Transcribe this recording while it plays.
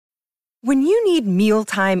When you need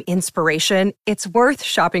mealtime inspiration, it's worth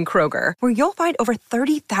shopping Kroger, where you'll find over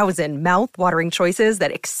 30,000 mouth-watering choices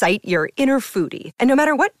that excite your inner foodie. And no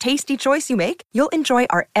matter what tasty choice you make, you'll enjoy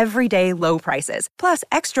our everyday low prices, plus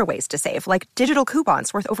extra ways to save, like digital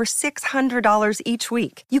coupons worth over $600 each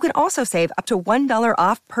week. You can also save up to $1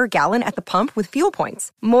 off per gallon at the pump with fuel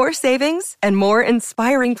points. More savings and more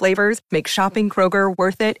inspiring flavors make shopping Kroger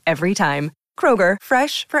worth it every time. Kroger,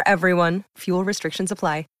 fresh for everyone. Fuel restrictions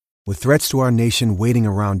apply. With threats to our nation waiting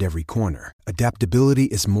around every corner, adaptability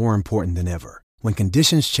is more important than ever. When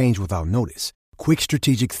conditions change without notice, quick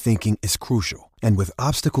strategic thinking is crucial. And with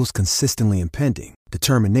obstacles consistently impending,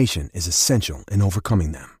 determination is essential in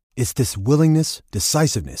overcoming them. It's this willingness,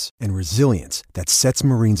 decisiveness, and resilience that sets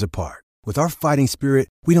Marines apart. With our fighting spirit,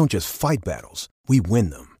 we don't just fight battles, we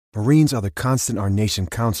win them. Marines are the constant our nation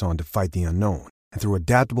counts on to fight the unknown. And through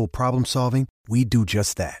adaptable problem solving, we do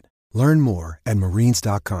just that. Learn more at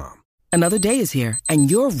marines.com. Another day is here,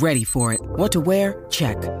 and you're ready for it. What to wear?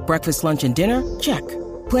 Check. Breakfast, lunch, and dinner? Check.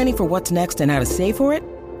 Planning for what's next and how to save for it?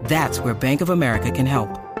 That's where Bank of America can help.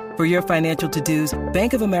 For your financial to-dos,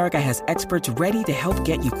 Bank of America has experts ready to help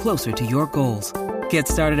get you closer to your goals. Get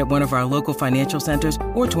started at one of our local financial centers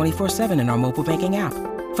or 24/7 in our mobile banking app.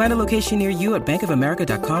 Find a location near you at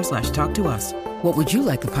bankofamerica.com/talktous. What would you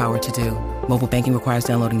like the power to do? Mobile banking requires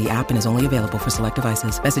downloading the app and is only available for select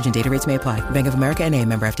devices. Message and data rates may apply. Bank of America N.A.,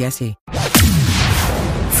 member FDIC.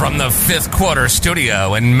 From the Fifth Quarter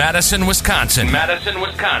Studio in Madison, Wisconsin.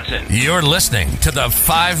 You're listening to the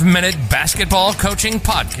 5-Minute Basketball Coaching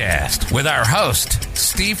Podcast with our host,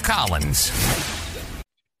 Steve Collins.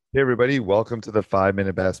 Hey, everybody. Welcome to the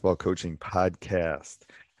 5-Minute Basketball Coaching Podcast.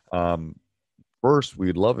 First,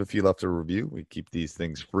 we'd love if you left a review. We keep these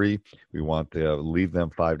things free. We want to leave them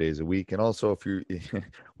 5 days a week. And also, if you,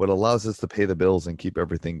 what allows us to pay the bills and keep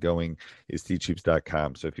everything going is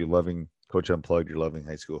teachhoops.com. So if you're loving Coach Unplugged, you're loving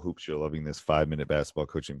high school hoops, you're loving this 5-Minute Basketball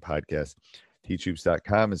Coaching Podcast,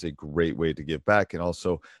 teachhoops.com is a great way to give back and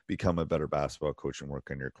also become a better basketball coach and work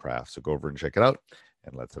on your craft. So go over and check it out,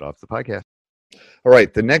 and let's head off the podcast. All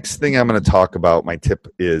right, the next thing I'm going to talk about, my tip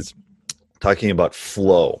is talking about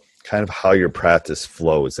flow. Kind of how your practice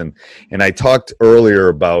flows. And I talked earlier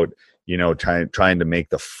about, trying to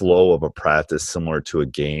make the flow of a practice similar to a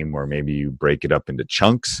game, or maybe you break it up into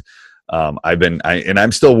chunks. I'm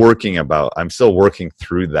still working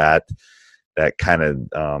through that kind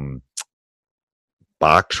of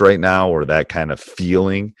box right now, or that kind of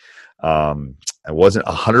feeling. I wasn't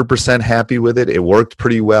 100% happy with it. It worked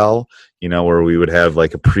pretty well, where we would have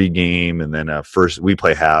like a pregame and then we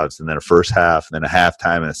play halves, and then a first half and then a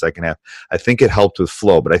halftime and a second half. I think it helped with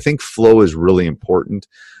flow, but I think flow is really important.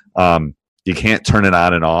 You can't turn it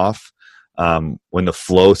on and off. When the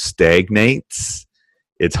flow stagnates,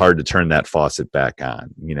 it's hard to turn that faucet back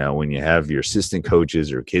on. When you have your assistant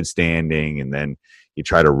coaches or kids standing and then you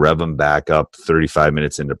try to rev them back up 35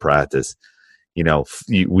 minutes into practice,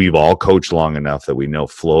 we've all coached long enough that we know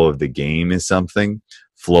flow of the game is something.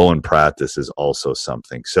 Flow in practice is also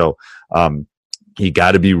something. So you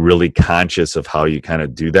got to be really conscious of how you kind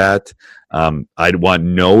of do that. I'd want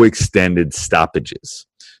no extended stoppages.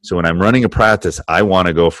 So when I'm running a practice, I want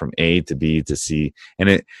to go from A to B to C, and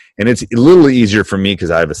it's a little easier for me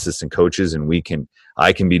because I have assistant coaches, and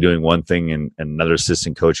I can be doing one thing, and another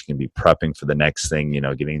assistant coach can be prepping for the next thing.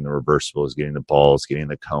 Getting the reversibles, getting the balls, getting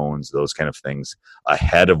the cones, those kind of things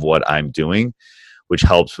ahead of what I'm doing, which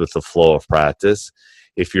helps with the flow of practice.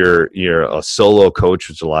 If you're a solo coach,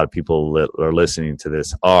 which a lot of people that are listening to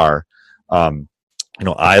this are,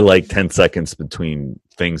 I like 10 seconds between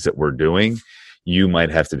things that we're doing. You might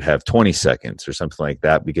have to have 20 seconds or something like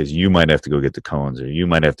that, because you might have to go get the cones, or you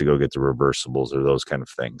might have to go get the reversibles, or those kind of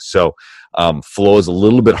things. So flow is a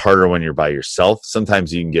little bit harder when you're by yourself.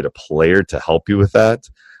 Sometimes you can get a player to help you with that.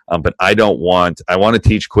 But I want to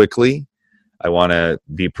teach quickly. I want to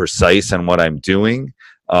be precise on what I'm doing.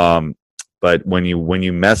 But when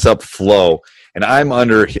you mess up flow, and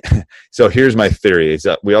so here's my theory, is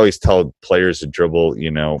that we always tell players to dribble,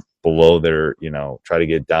 below their, try to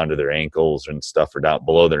get down to their ankles and stuff, or down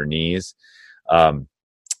below their knees. You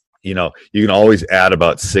can always add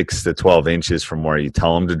about 6 to 12 inches from where you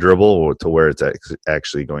tell them to dribble or to where it's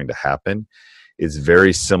actually going to happen. It's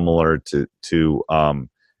very similar to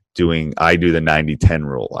I do the 90-10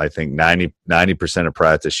 rule. I think 90% of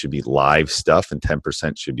practice should be live stuff and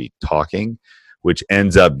 10% should be talking, which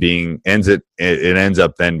ends up then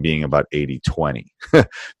being about 80-20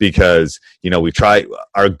 because,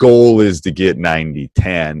 our goal is to get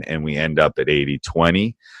 90-10 and we end up at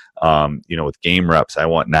 80-20. With game reps, I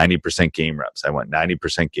want 90% game reps. I want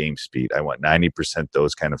 90% game speed. I want 90%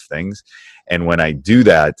 those kind of things. And when I do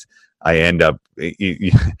that, I end up,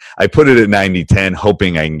 I put it at 90-10,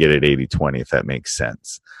 hoping I can get it 80-20, if that makes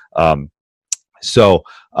sense.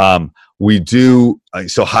 We do.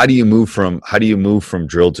 So how do you move from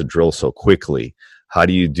drill to drill so quickly? How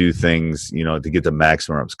do you do things, to get the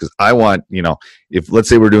maximum reps? Because I want, if let's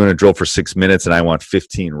say we're doing a drill for 6 minutes and I want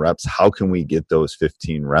 15 reps, how can we get those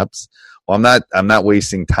 15 reps? Well, I'm not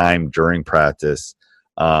wasting time during practice,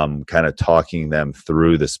 kind of talking them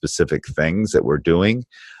through the specific things that we're doing.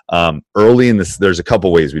 Early in this, there's a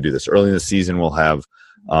couple ways we do this. Early in the season, we'll have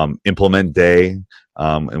implement day,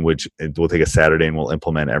 in which we'll take a Saturday and we'll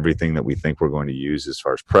implement everything that we think we're going to use as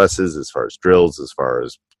far as presses, as far as drills, as far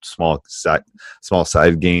as small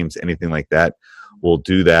side games, anything like that. We'll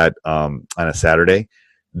do that on a Saturday.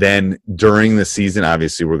 Then during the season,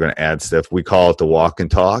 obviously, we're going to add stuff. We call it the walk and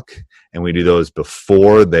talk, and we do those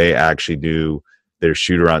before they actually do their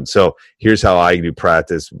shoot around. So here's how I do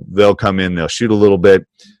practice. They'll come in, they'll shoot a little bit.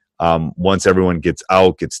 Once everyone gets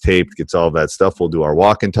out, gets taped, gets all that stuff, we'll do our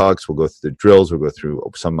walk and talks. We'll go through the drills. We'll go through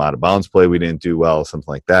some out of bounds play we didn't do well, something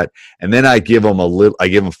like that. And then I give them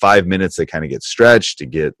 5 minutes to kind of get stretched, to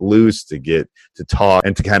get loose, to talk,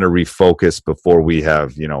 and to kind of refocus before we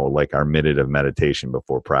have, like our minute of meditation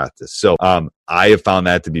before practice. So I have found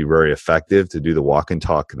that to be very effective, to do the walk and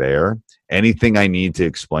talk there. Anything I need to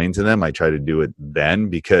explain to them, I try to do it then,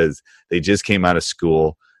 because they just came out of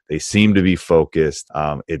school. They seem to be focused.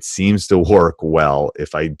 It seems to work well.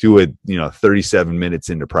 If I do it, 37 minutes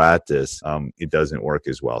into practice, it doesn't work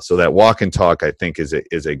as well. So that walk and talk, I think, is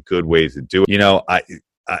a good way to do it.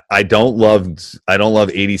 I don't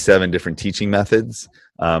love 87 different teaching methods.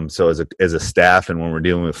 So as a staff, and when we're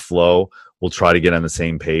dealing with flow, we'll try to get on the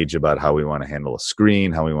same page about how we want to handle a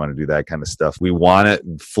screen, how we want to do that kind of stuff.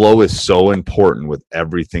 Flow is so important with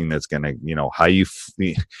everythh that's going to, how you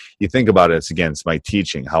think about it. It's my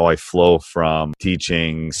teaching, how I flow from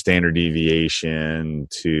teaching standard deviation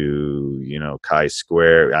to,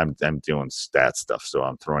 chi-square. I'm doing stat stuff, so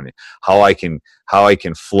I'm throwing it. How I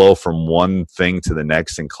can flow from one thing to the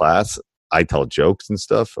next in class. I tell jokes and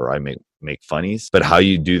stuff, or I make funnies, but how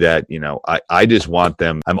you do that, I just want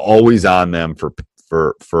them. I'm always on them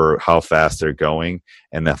for how fast they're going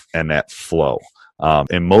and that flow.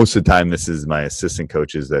 And most of the time, this is my assistant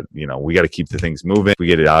coaches that, we got to keep the things moving. We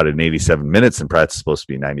get it out in 87 minutes and practice is supposed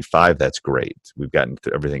to be 95. That's great. We've gotten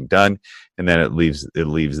everything done. And then it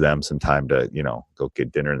leaves them some time to, go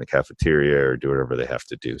get dinner in the cafeteria or do whatever they have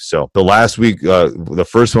to do. So the last week, the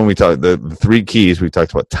first one we talked, the 3 keys, we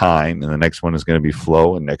talked about time, and the next one is going to be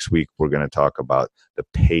flow. And next week, we're going to talk about the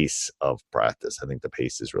pace of practice. I think the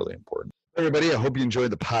pace is really important. Everybody, I hope you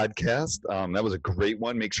enjoyed the podcast. That was a great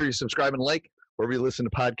one. Make sure you subscribe and like wherever you listen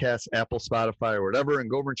to podcasts, Apple, Spotify, or whatever, and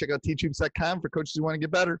go over and check out teachhoops.com for coaches who want to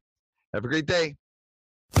get better. Have a great day.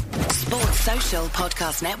 Sports Social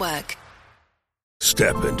Podcast Network.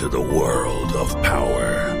 Step into the world of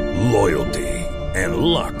power, loyalty, and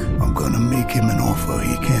luck. I'm going to make him an offer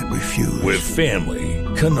he can't refuse. With family,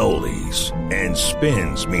 cannolis, and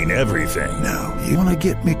spins mean everything. Now, you want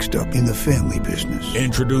to get mixed up in the family business.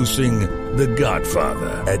 Introducing The Godfather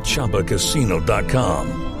at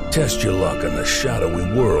ChumbaCasino.com. Test your luck in the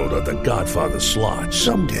shadowy world of The Godfather slot.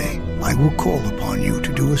 Someday, I will call upon you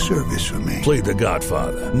to do a service for me. Play The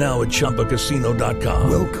Godfather, now at ChumbaCasino.com.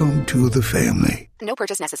 Welcome to the family. No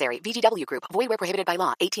purchase necessary. VGW Group. Void where prohibited by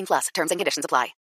law. 18+. Terms and conditions apply.